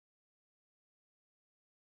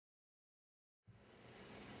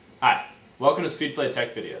Hi, welcome to Speedplay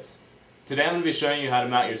Tech Videos. Today I'm going to be showing you how to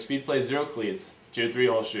mount your Speedplay Zero cleats to your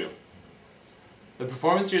 3-hole shoe. The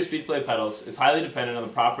performance of your Speedplay pedals is highly dependent on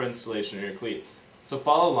the proper installation of your cleats, so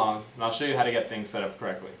follow along and I'll show you how to get things set up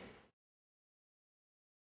correctly.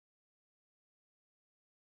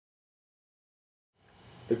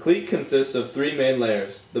 The cleat consists of 3 main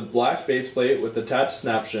layers: the black base plate with attached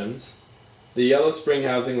snap shims, the yellow spring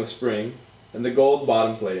housing with spring, and the gold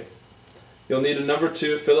bottom plate. You'll need a number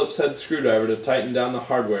 2 Phillips head screwdriver to tighten down the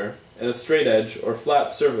hardware, and a straight edge or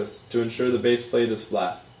flat surface to ensure the base plate is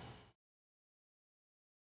flat.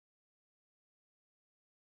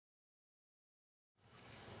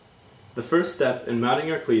 The first step in mounting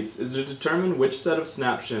your cleats is to determine which set of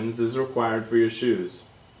snap shims is required for your shoes.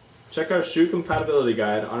 Check our shoe compatibility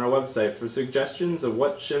guide on our website for suggestions of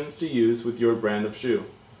what shims to use with your brand of shoe.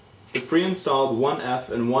 The pre-installed 1F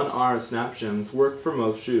and 1R snap shims work for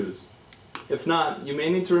most shoes. If not, you may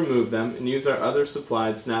need to remove them and use our other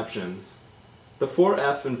supplied snap shims. The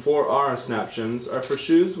 4F and 4R snap shims are for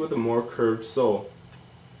shoes with a more curved sole.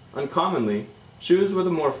 Uncommonly, shoes with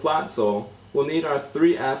a more flat sole will need our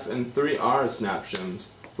 3F and 3R snap shims,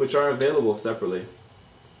 which are available separately.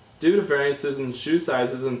 Due to variances in shoe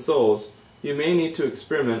sizes and soles, you may need to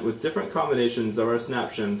experiment with different combinations of our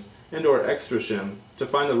snap shims and/or extra shim to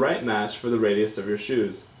find the right match for the radius of your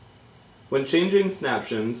shoes. When changing snap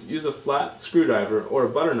shims, use a flat screwdriver or a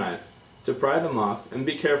butter knife to pry them off and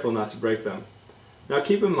be careful not to break them. Now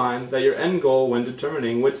keep in mind that your end goal when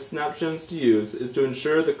determining which snap shims to use is to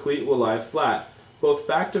ensure the cleat will lie flat, both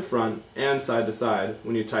back to front and side to side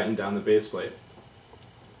when you tighten down the base plate.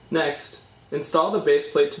 Next, install the base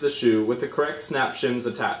plate to the shoe with the correct snap shims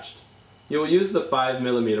attached. You will use the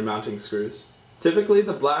 5mm mounting screws. Typically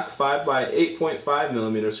the black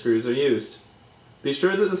 5x8.5mm screws are used. Be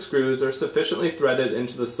sure that the screws are sufficiently threaded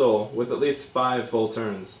into the sole with at least 5 full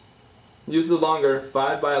turns. Use the longer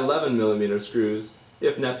 5x11mm screws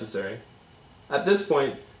if necessary. At this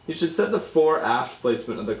point, you should set the fore-aft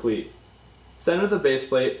placement of the cleat. Center the base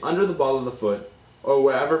plate under the ball of the foot or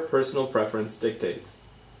wherever personal preference dictates.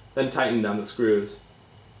 Then tighten down the screws.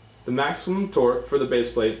 The maximum torque for the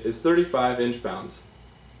base plate is 35 inch-pounds.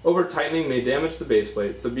 Over-tightening may damage the base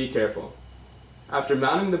plate, so be careful. After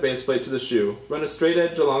mounting the base plate to the shoe, run a straight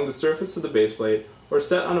edge along the surface of the base plate or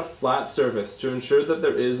set on a flat surface to ensure that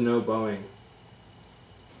there is no bowing.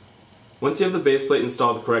 Once you have the base plate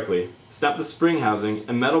installed correctly, snap the spring housing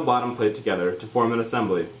and metal bottom plate together to form an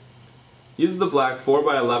assembly. Use the black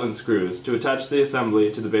 4x11 screws to attach the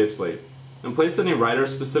assembly to the base plate, and place any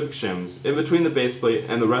rider-specific shims in between the base plate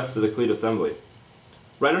and the rest of the cleat assembly.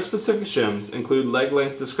 Rider-specific shims include leg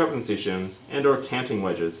length discrepancy shims and/or canting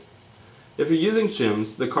wedges. If you're using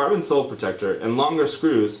shims, the carbon sole protector and longer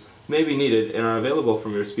screws may be needed and are available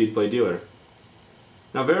from your Speedplay dealer.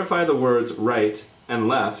 Now verify the words right and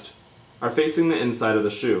left are facing the inside of the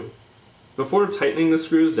shoe. Before tightening the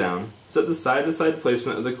screws down, set the side-to-side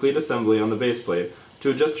placement of the cleat assembly on the base plate to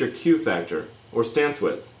adjust your Q factor, or stance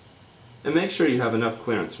width, and make sure you have enough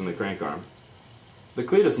clearance from the crank arm. The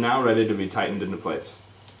cleat is now ready to be tightened into place.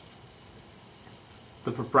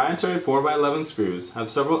 The proprietary 4x11 screws have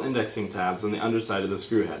several indexing tabs on the underside of the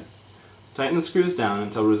screw head. Tighten the screws down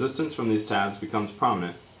until resistance from these tabs becomes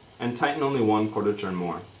prominent, and tighten only 1/4 turn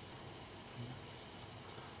more.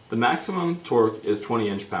 The maximum torque is 20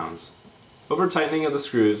 inch-pounds. Over-tightening of the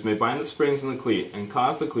screws may bind the springs in the cleat and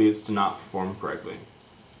cause the cleats to not perform correctly.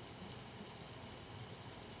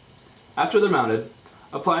 After they're mounted,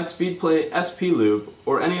 apply Speedplay SP Lube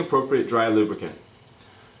or any appropriate dry lubricant.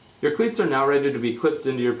 Your cleats are now ready to be clipped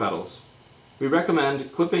into your pedals. We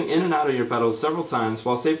recommend clipping in and out of your pedals several times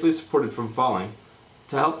while safely supported from falling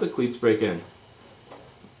to help the cleats break in.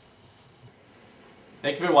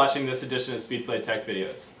 Thank you for watching this edition of Speedplay Tech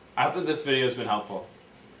Videos. I hope that this video has been helpful.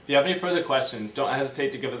 If you have any further questions, don't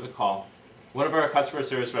hesitate to give us a call. One of our customer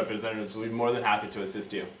service representatives will be more than happy to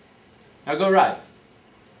assist you. Now go ride!